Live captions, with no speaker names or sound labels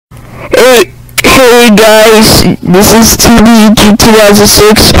Hey guys, this is TVG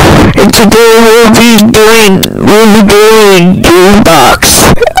 2006, and today we'll be doing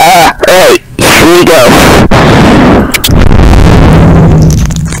Dreambox. Right, here we go.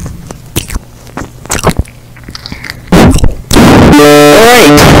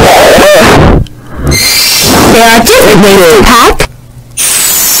 Alright, there are different ways to pack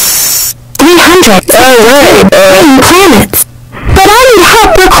 300 planets. But I need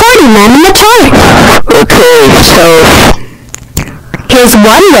help recording them in the chart. Okay, so here's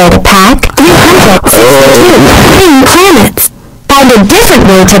one way to pack 362 green planets. Find a different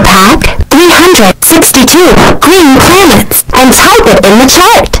way to pack 362 green planets and type it in the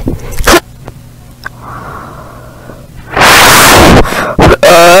chart.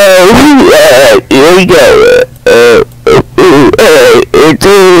 Here we go.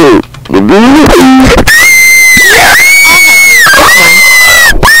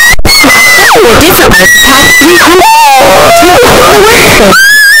 Different way to pack 300.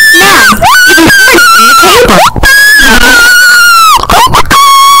 Yeah, even harder in the table.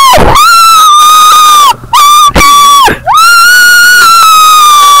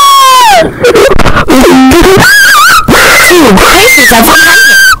 Traces of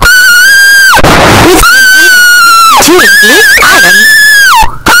 100. Which one is it? 2 in this column.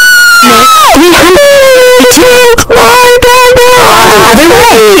 There's 302. Other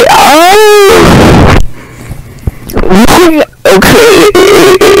way. Okay,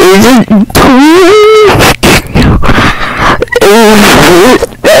 is it 2?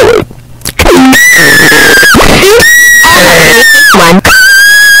 One.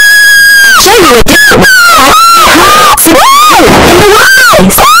 I'll show you a different way. Surprise! In the wise!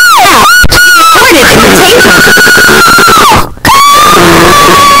 Now, you record it in the table.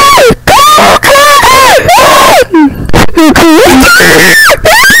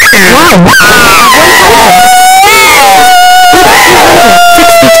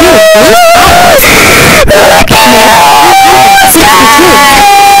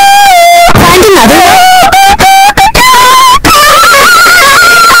 Find another one.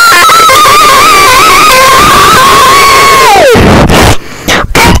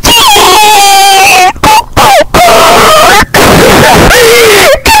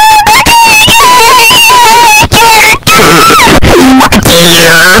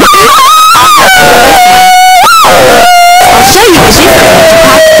 I'll show you a different way to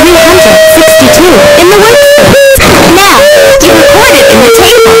pack 362 in the workspace. Now, you record it in the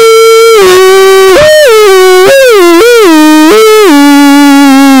table.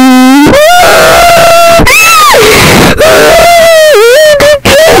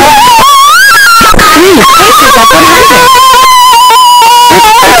 Traces of 100.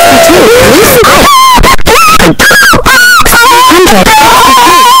 300.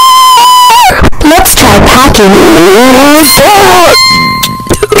 Let's try packing.